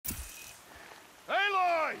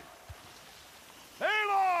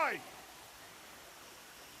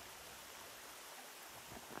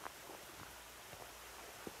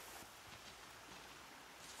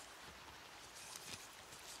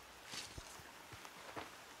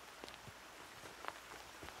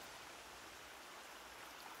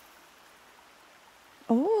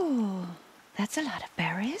That's a lot of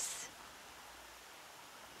berries.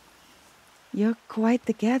 You're quite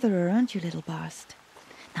the gatherer, aren't you, little Bast?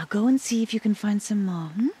 Now go and see if you can find some more,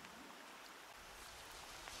 hmm?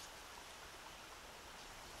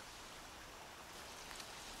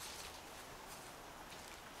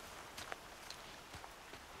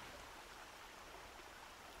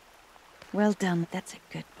 Well done, that's a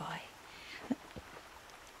good boy.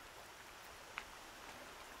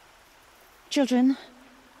 Children,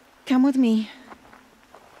 come with me.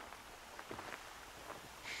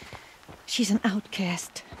 She's an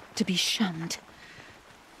outcast, to be shunned.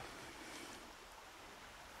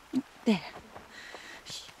 There.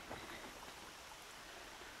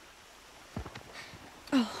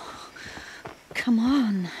 Oh, come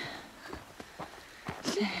on.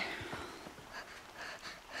 There.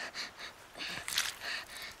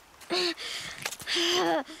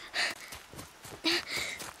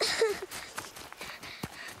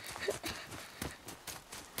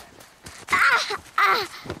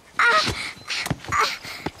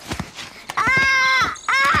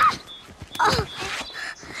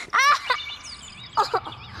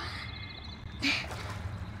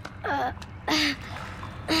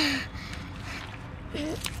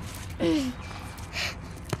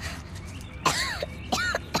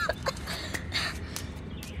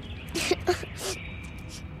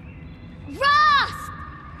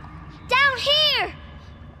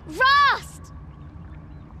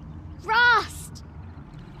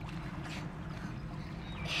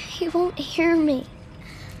 He won't hear me.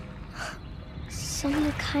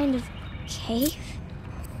 Some kind of cave?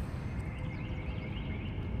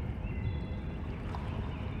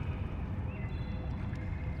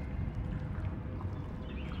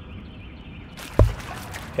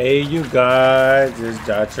 Hey you guys, it's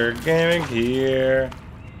Dr. Gaming here.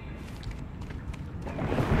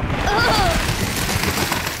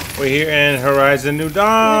 We're here in Horizon New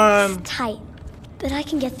Dawn. It's tight, but I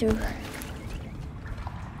can get through.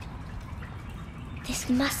 This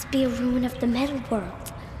must be a ruin of the metal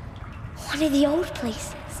world. One of the old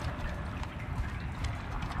places.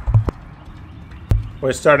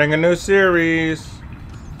 We're starting a new series.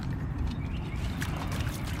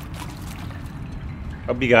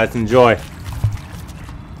 Hope you guys enjoy.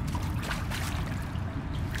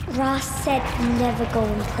 Ross said never go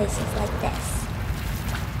in places like this.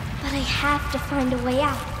 But I have to find a way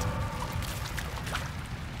out.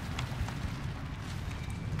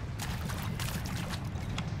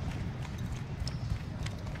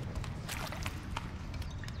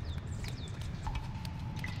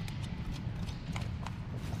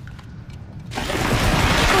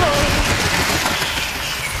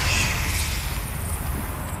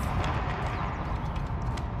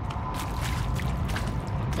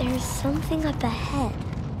 There's something up ahead.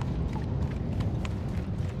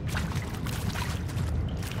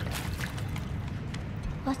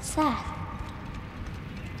 What's that?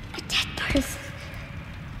 A dead person.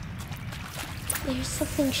 There's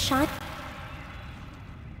something shining.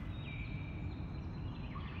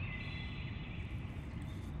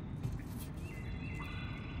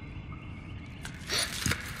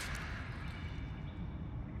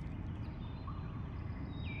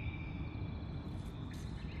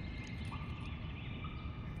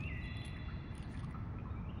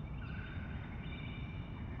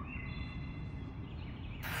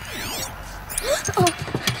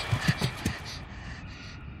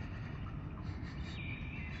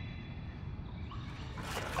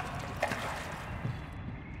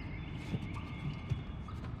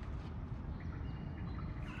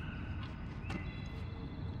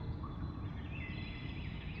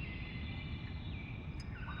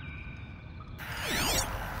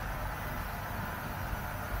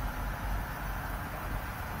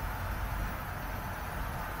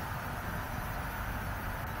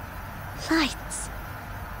 Lights.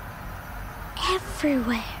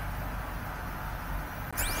 Everywhere.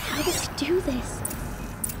 How does he do this?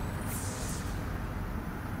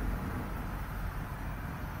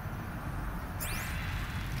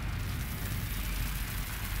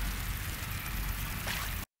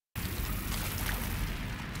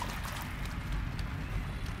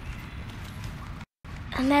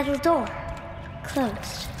 A metal door.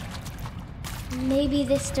 Closed. Maybe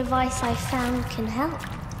this device I found can help.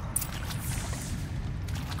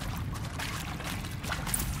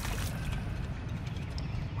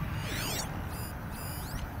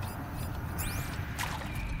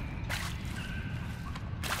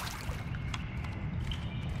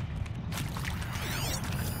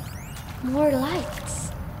 More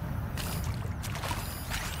lights.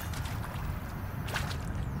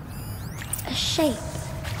 A shape.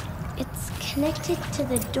 It's connected to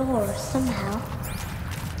the door somehow.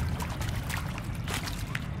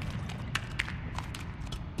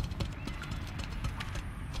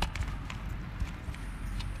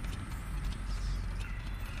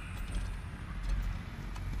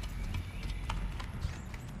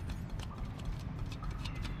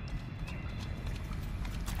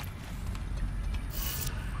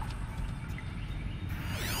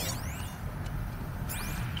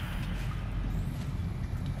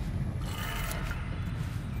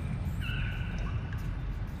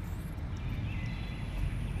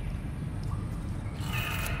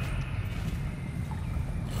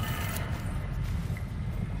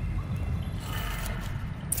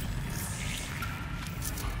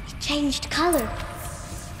 Changed color.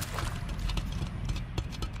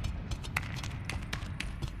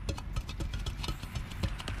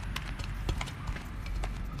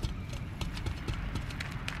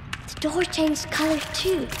 The door changed color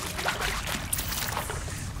too.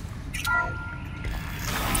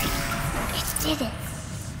 It did it.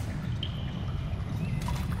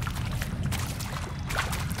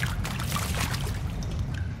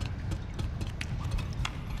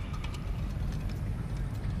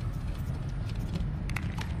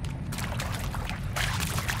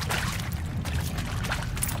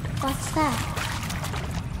 What's that?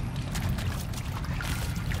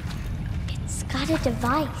 It's got a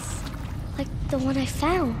device, like the one I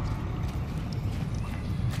found.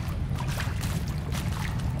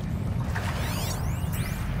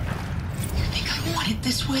 You think I want it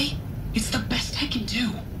this way? It's the best I can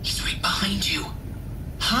do. He's right behind you.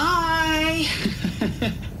 Hi!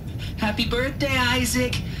 Happy birthday,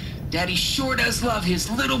 Isaac. Daddy sure does love his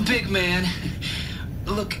little big man.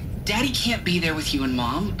 Look, Daddy can't be there with you and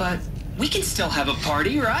Mom, but we can still have a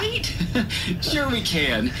party, right? Sure we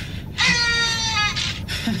can.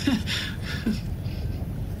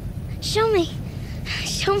 Show me.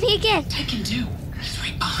 Show me again. I can do. He's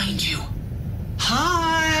right behind you.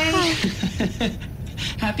 Hi!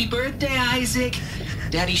 Happy birthday, Isaac.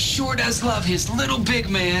 Daddy sure does love his little big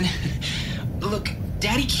man. Look,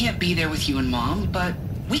 Daddy can't be there with you and Mom, but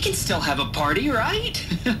we can still have a party, right?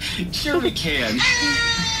 Sure we can.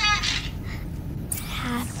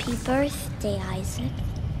 Happy birthday, Isaac.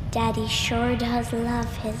 Daddy sure does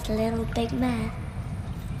love his little big man.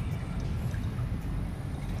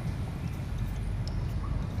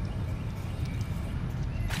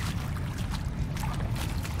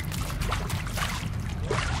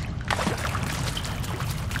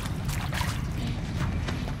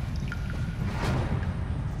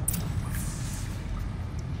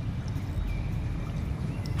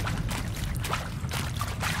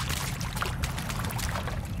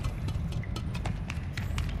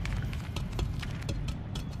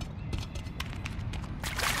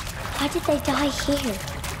 Why did they die here?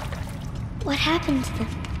 What happened to them?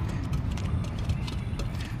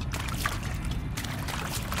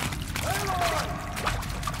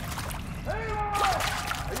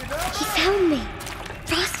 He found me.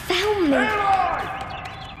 Ross found me.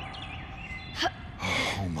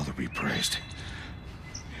 Oh, Mother be praised.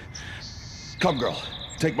 Come, girl.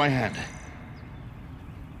 Take my hand.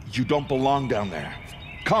 You don't belong down there.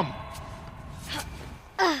 Come.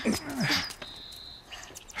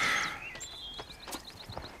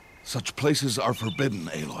 Such places are forbidden,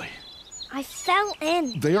 Aloy. I fell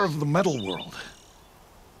in. They are of the metal world.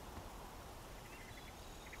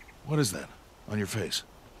 What is that on your face?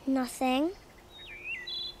 Nothing.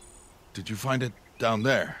 Did you find it down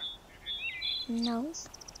there? No.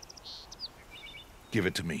 Give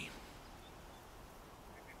it to me.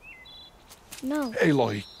 No.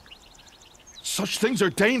 Aloy, such things are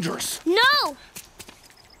dangerous. No!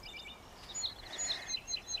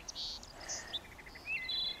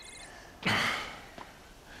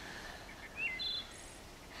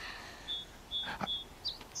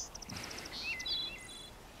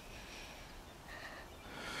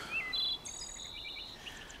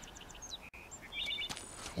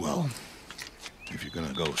 Well, if you're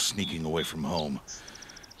gonna go sneaking away from home,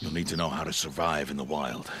 you'll need to know how to survive in the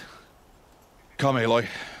wild. Come, Aloy.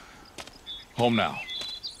 Home now.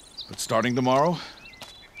 But starting tomorrow,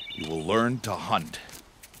 you will learn to hunt.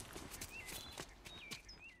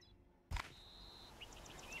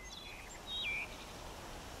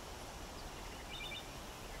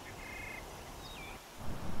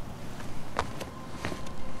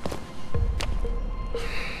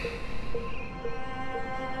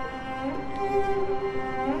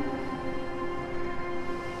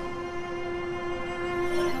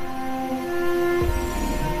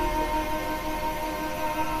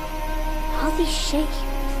 All these shapes.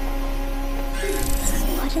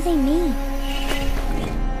 What do they mean?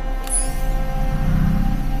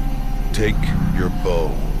 Take your bow.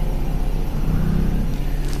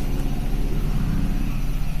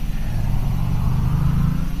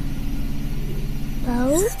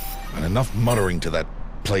 Bow? And enough muttering to that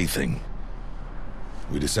plaything.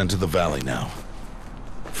 We descend to the valley now.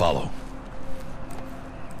 Follow.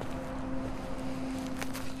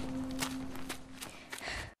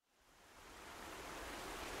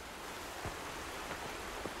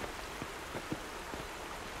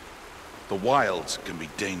 The wilds can be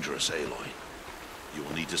dangerous, Aloy. You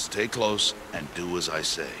will need to stay close and do as I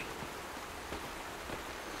say.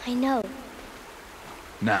 I know.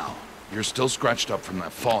 Now, you're still scratched up from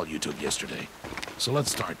that fall you took yesterday. So let's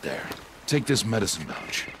start there. Take this medicine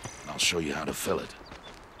pouch. I'll show you how to fill it.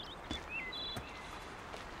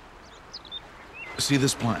 See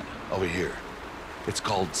this plant over here? It's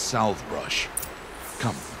called salve brush.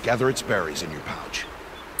 Come, gather its berries in your pouch.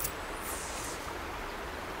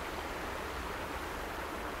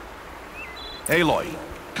 Aloy,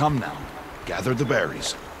 come now. Gather the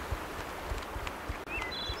berries.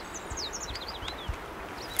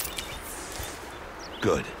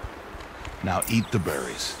 Good. Now eat the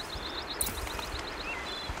berries.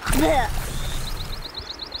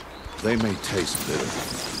 They may taste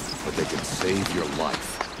bitter, but they can save your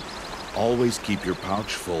life. Always keep your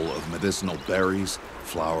pouch full of medicinal berries,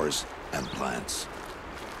 flowers, and plants.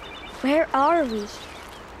 Where are we?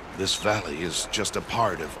 This valley is just a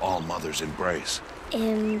part of All Mother's embrace.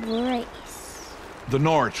 Embrace. The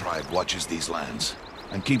Nora tribe watches these lands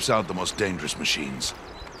and keeps out the most dangerous machines.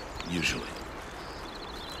 Usually.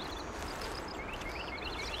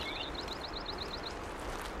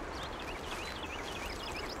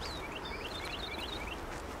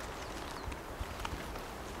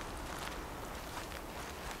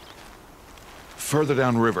 Further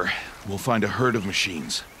downriver, we'll find a herd of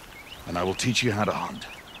machines, and I will teach you how to hunt.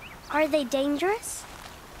 Are they dangerous?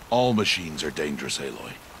 All machines are dangerous,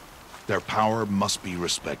 Aloy. Their power must be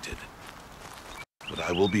respected. But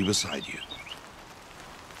I will be beside you.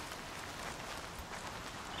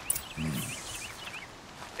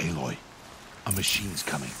 Aloy, a machine's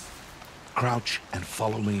coming. Crouch and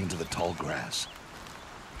follow me into the tall grass.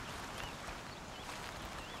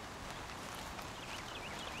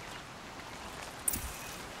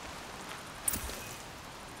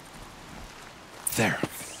 There.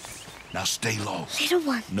 Now stay low. Little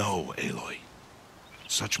one. No, Aloy.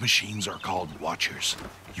 Such machines are called Watchers.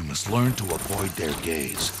 You must learn to avoid their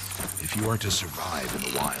gaze if you are to survive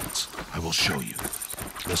in the wilds. I will show you.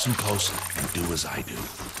 Listen close and do as I do.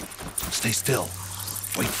 Stay still.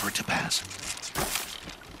 Wait for it to pass.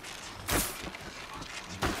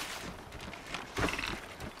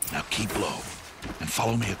 Now keep low and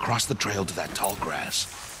follow me across the trail to that tall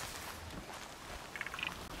grass.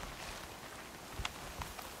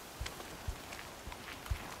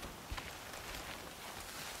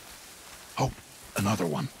 Oh, another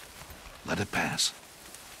one. Let it pass.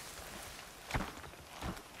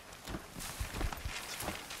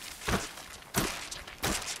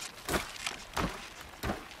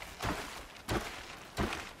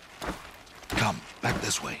 Come, back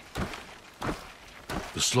this way.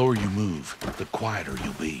 The slower you move, the quieter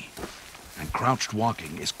you'll be. And crouched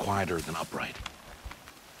walking is quieter than upright.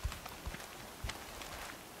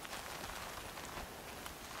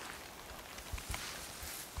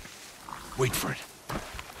 Wait for it.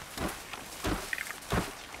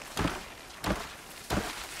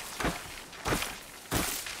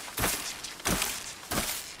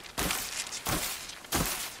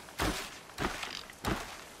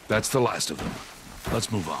 That's the last of them.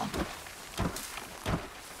 Let's move on.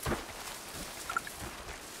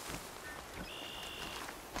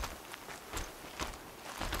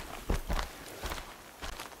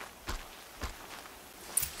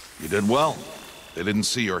 You did well. They didn't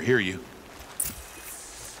see or hear you.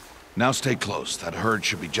 Now stay close. That herd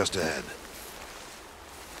should be just ahead.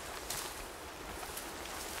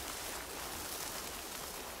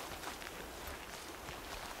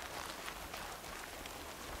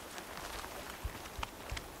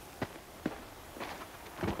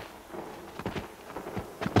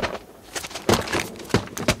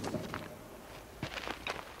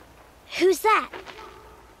 Who's that?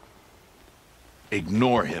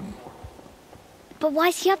 Ignore him. But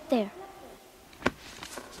why's he up there?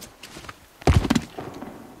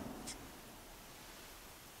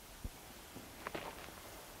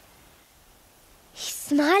 He's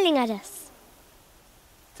smiling at us.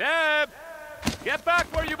 Teb! Get back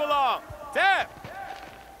where you belong! Teb!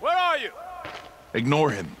 Where are you?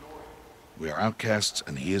 Ignore him. We are outcasts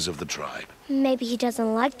and he is of the tribe. Maybe he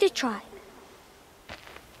doesn't like the tribe.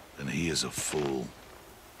 Then he is a fool.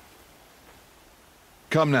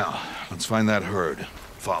 Come now, let's find that herd.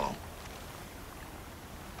 Follow.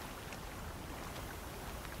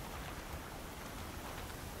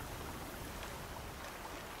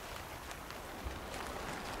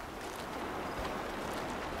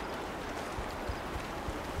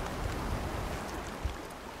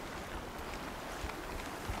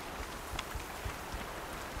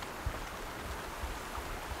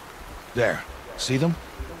 There. See them?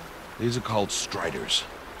 These are called striders.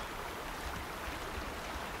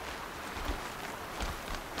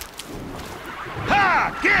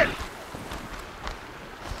 Ha! Get!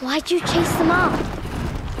 Why'd you chase them off?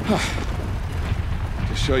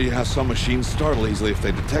 To show you how some machines startle easily if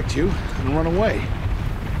they detect you and run away.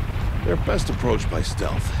 They're best approached by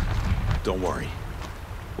stealth. Don't worry.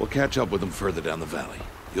 We'll catch up with them further down the valley.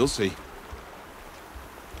 You'll see.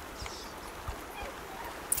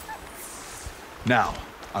 Now,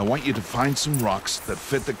 I want you to find some rocks that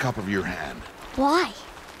fit the cup of your hand. Why?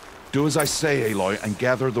 Do as I say, Aloy, and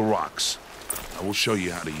gather the rocks. I will show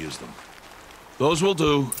you how to use them. Those will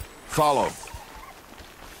do. Follow.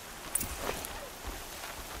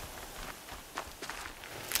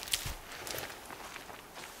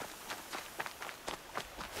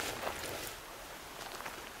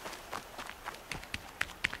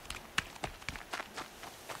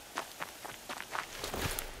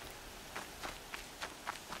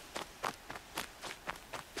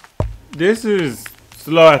 This is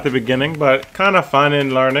slow at the beginning, but kind of fun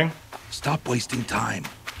in learning. Stop wasting time.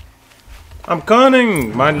 I'm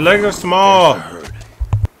cunning. My legs are small. There's the herd.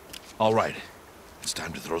 All right. It's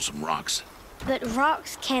time to throw some rocks. But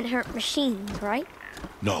rocks can't hurt machines, right?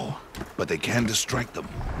 No, but they can distract them.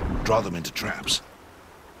 Draw them into traps.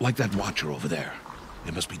 Like that watcher over there.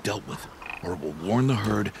 It must be dealt with, or it will warn the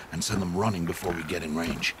herd and send them running before we get in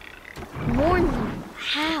range. Warn them.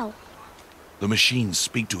 How? The machines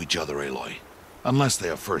speak to each other, Aloy. Unless they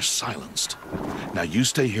are first silenced. Now you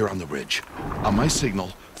stay here on the ridge. On my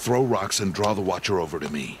signal, throw rocks and draw the watcher over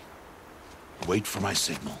to me. Wait for my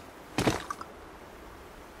signal.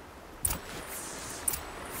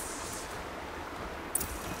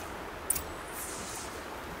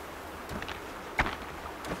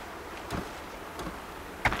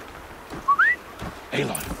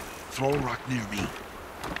 Aloy, throw a rock near me.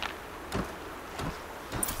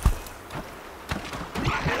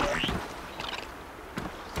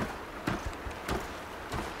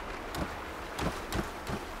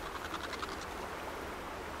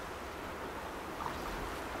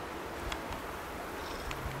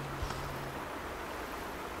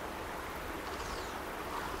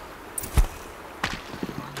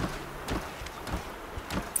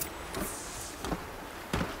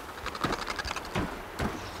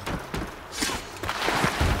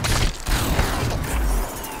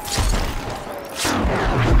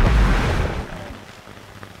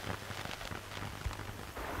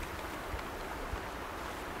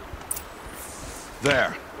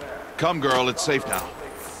 There. Come, girl, it's safe now.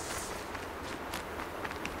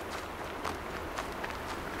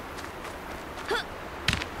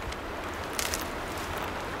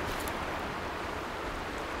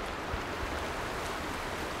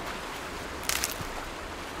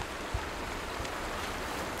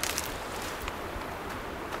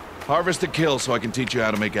 Harvest a kill so I can teach you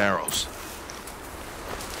how to make arrows.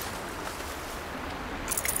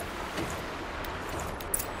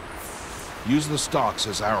 Use the stalks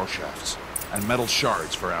as arrow shafts, and metal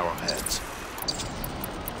shards for arrowheads.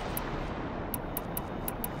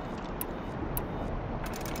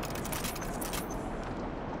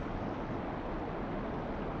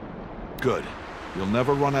 Good. You'll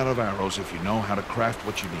never run out of arrows if you know how to craft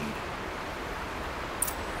what you need.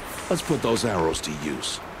 Let's put those arrows to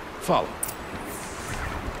use. Follow.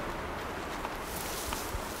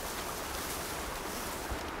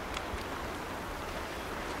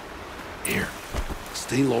 Here,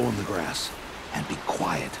 stay low in the grass and be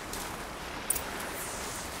quiet.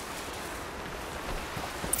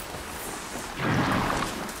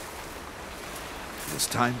 It's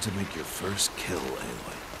time to make your first kill,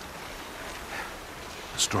 Aloy.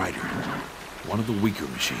 A Strider, one of the weaker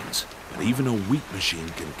machines, but even a weak machine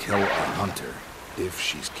can kill a hunter if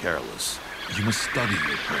she's careless. You must study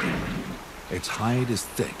your prey. Its hide is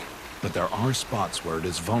thick, but there are spots where it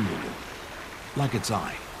is vulnerable, like its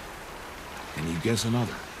eye. Can you guess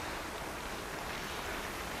another?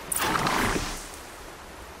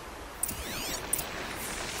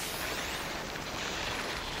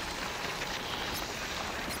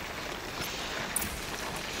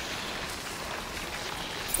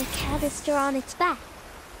 The canister on its back.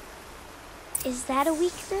 Is that a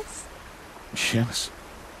weakness? Yes.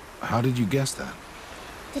 How did you guess that?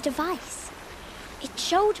 The device. It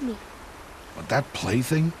showed me. But that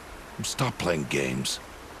plaything? Stop playing games.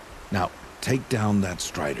 Now, take down that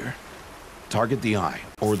Strider. Target the eye,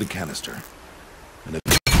 or the canister. And if...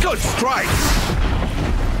 Good strike!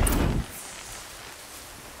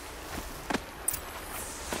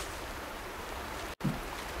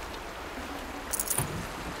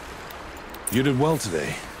 You did well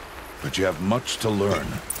today, but you have much to learn.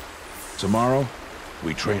 Tomorrow,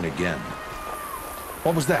 we train again.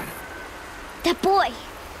 What was that? That boy!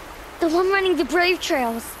 The one running the brave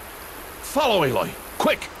trails. Follow Aloy,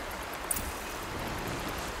 quick!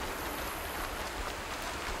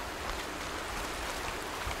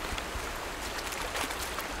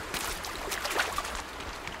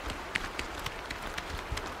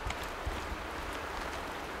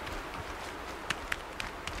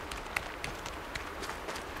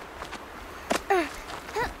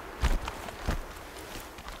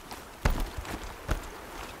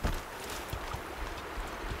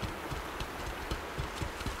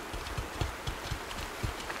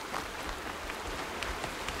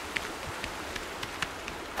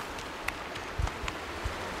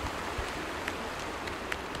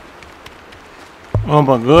 Oh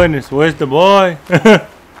my goodness, where's the boy?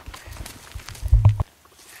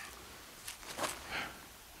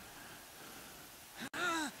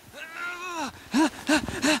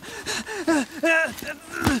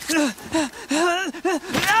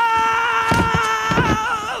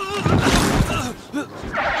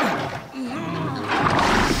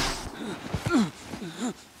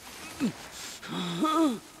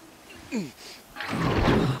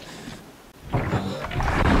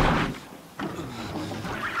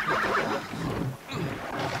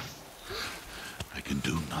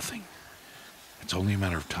 It's only a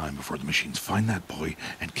matter of time before the machines find that boy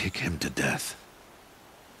and kick him to death.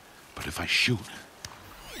 But if I shoot,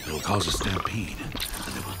 it'll cause a stampede,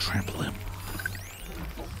 and they will trample him.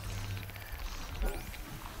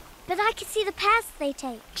 But I can see the paths they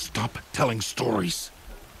take. Stop telling stories.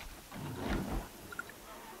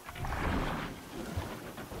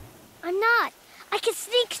 I'm not. I can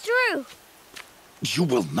sneak through. You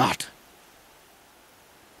will not.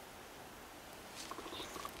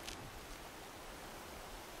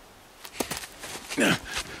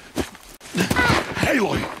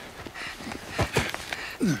 Aloy!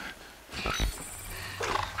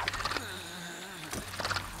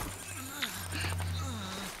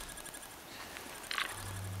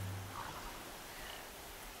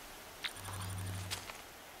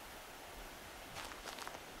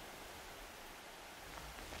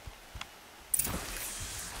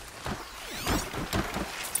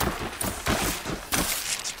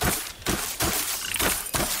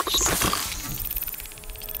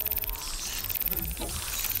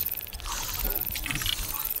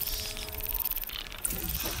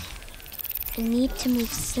 I need to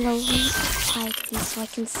move slowly and quietly so I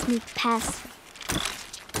can sneak past them.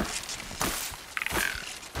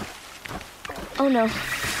 Oh no,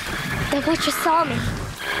 that Watcher saw me.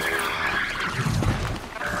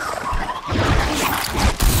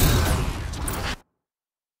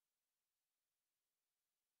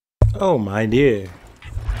 Oh my dear.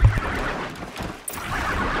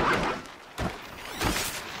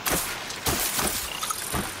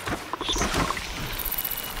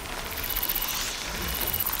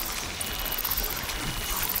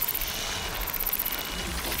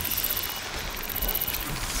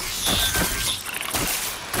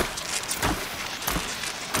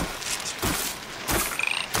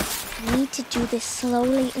 I need to do this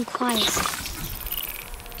slowly and quietly.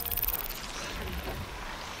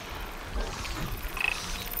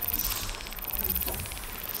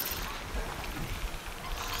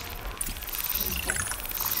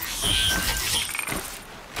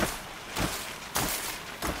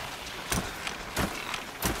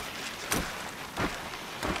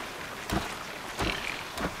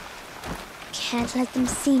 Can't let them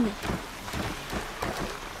see me.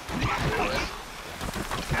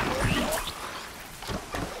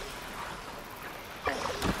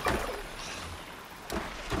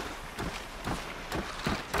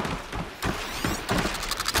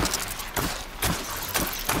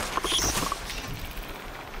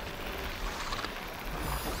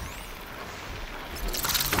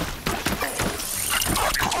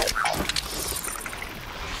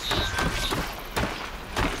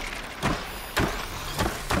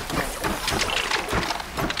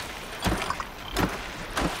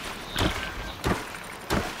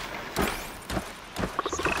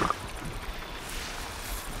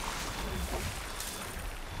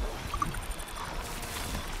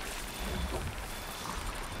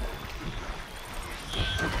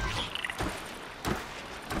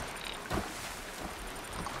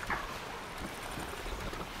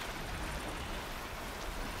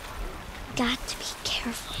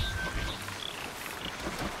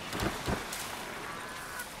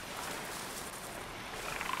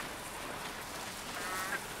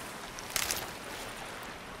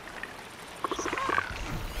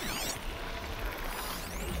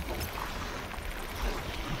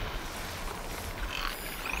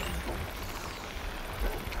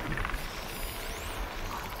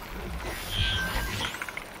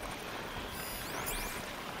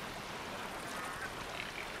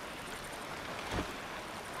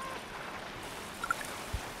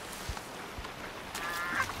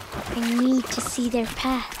 I need to see their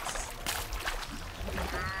paths.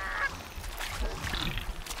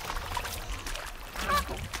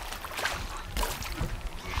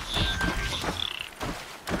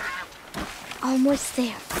 Almost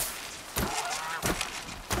there.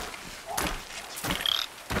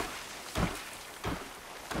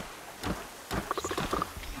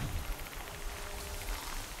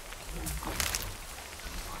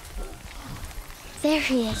 There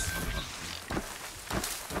he is.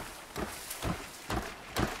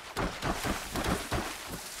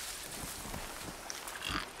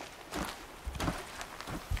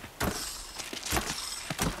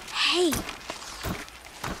 Hey.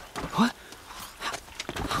 What?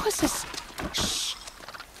 How is this? Shh.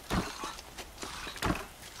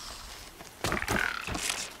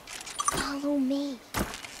 Follow me.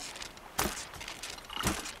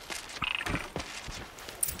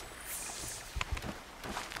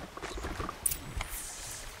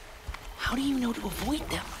 How do you know to avoid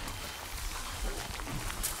them?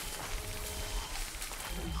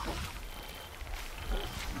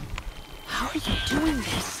 How are you doing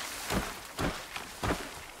this?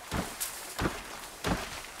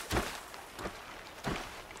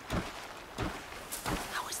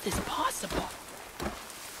 How is this possible?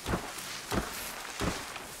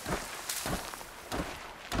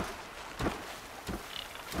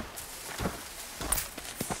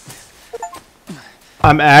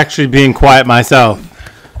 I'm actually being quiet myself.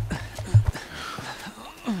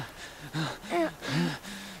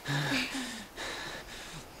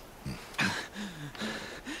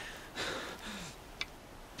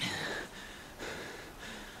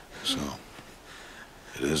 So,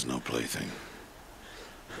 it is no plaything.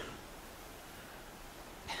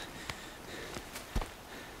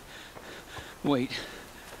 Wait.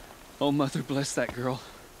 Oh, Mother, bless that girl.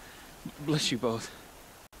 Bless you both.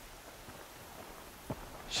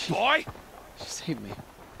 Boy! She saved me.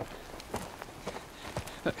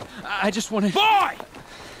 I just wanted... Boy!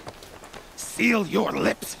 Seal your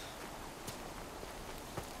lips.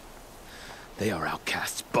 They are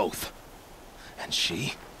outcasts, both. And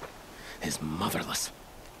she is motherless.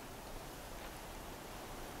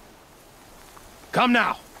 Come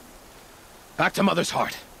now. Back to Mother's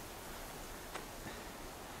heart.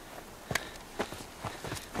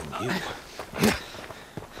 And you...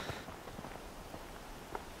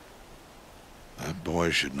 That boy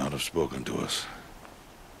should not have spoken to us.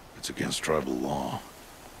 It's against tribal law.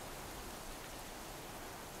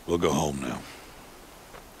 We'll go home now.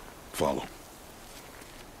 Follow.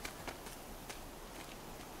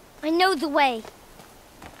 I know the way.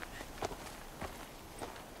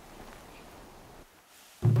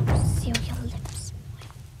 Seal your lips.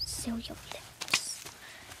 Seal your lips.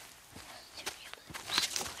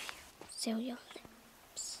 Seal your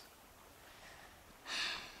lips.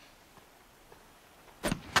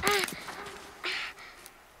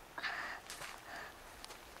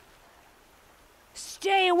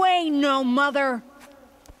 Stay away, no mother!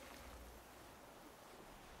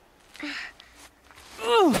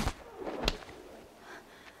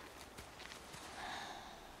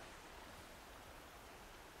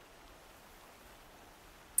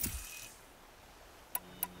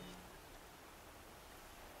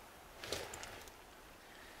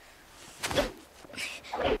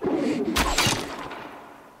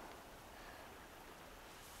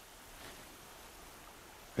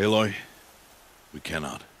 Aloy, we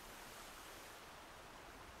cannot.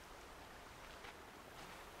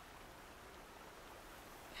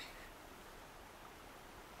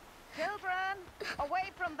 Children, away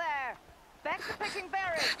from there. Back to picking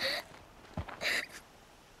berries.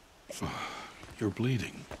 You're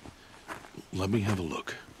bleeding. Let me have a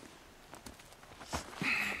look.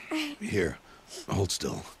 Here, hold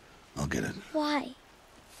still. I'll get it. Why?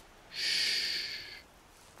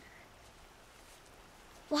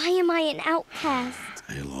 Why am I an outcast?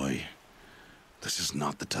 Aloy, this is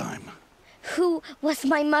not the time. Who was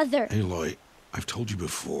my mother? Aloy, I've told you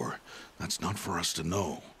before, that's not for us to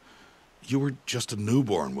know. You were just a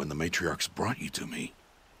newborn when the matriarchs brought you to me.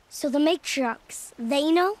 So the matriarchs, they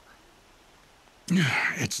know?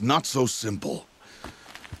 It's not so simple.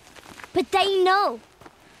 But they know.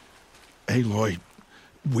 Aloy,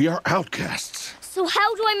 we are outcasts. So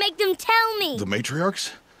how do I make them tell me? The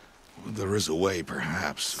matriarchs? There is a way,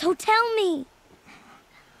 perhaps. So tell me.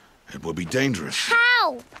 It would be dangerous.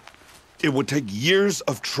 How? It would take years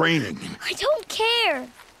of training. I don't care.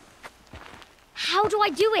 How do I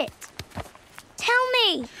do it? Tell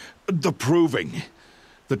me. The proving.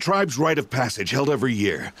 The tribe's rite of passage held every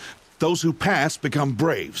year. Those who pass become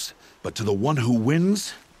braves. But to the one who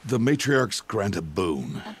wins, the matriarchs grant a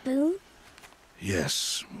boon. A boon?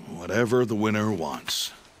 Yes, whatever the winner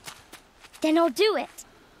wants. Then I'll do it.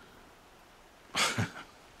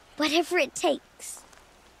 Whatever it takes.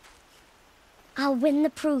 I'll win the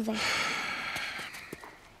proving.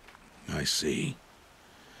 I see.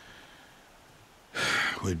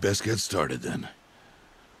 We'd best get started then.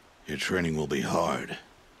 Your training will be hard.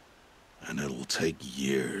 And it'll take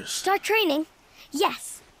years. Start training?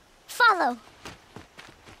 Yes. Follow.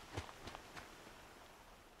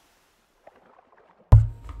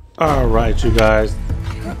 All right, you guys.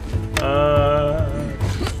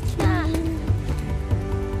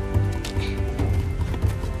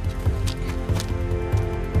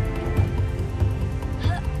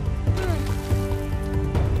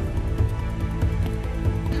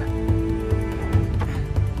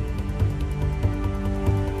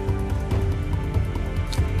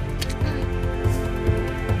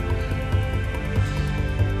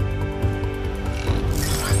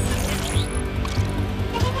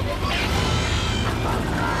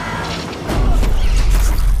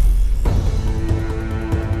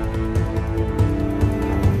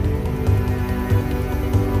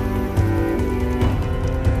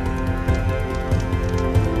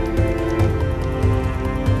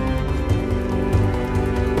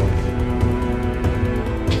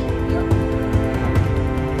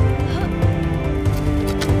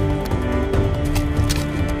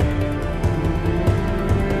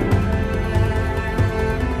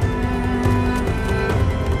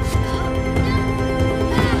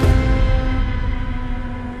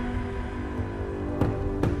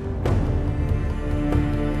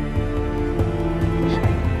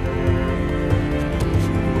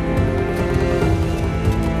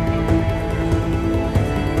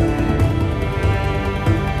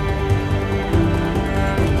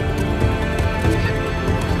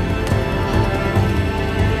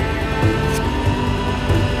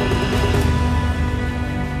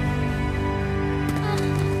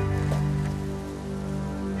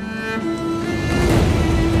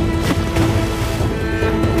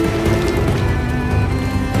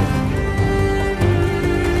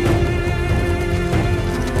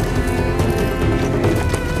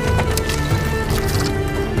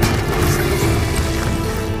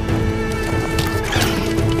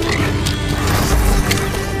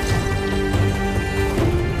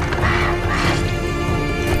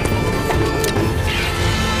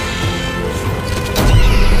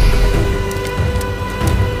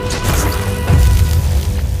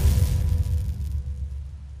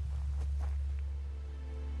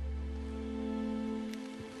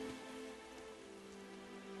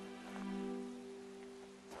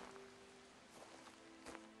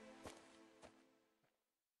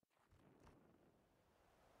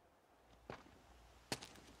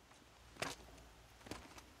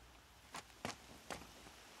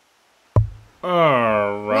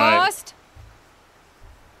 All right. Rost?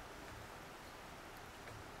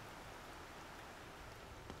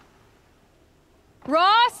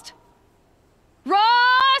 Rost?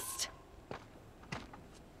 Rost?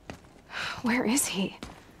 Where is he?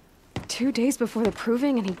 2 days before the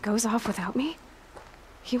proving and he goes off without me?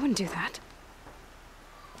 He wouldn't do that.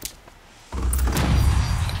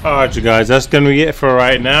 All right, you guys. That's gonna be it for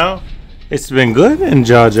right now. It's been good, and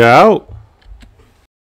Jaja out.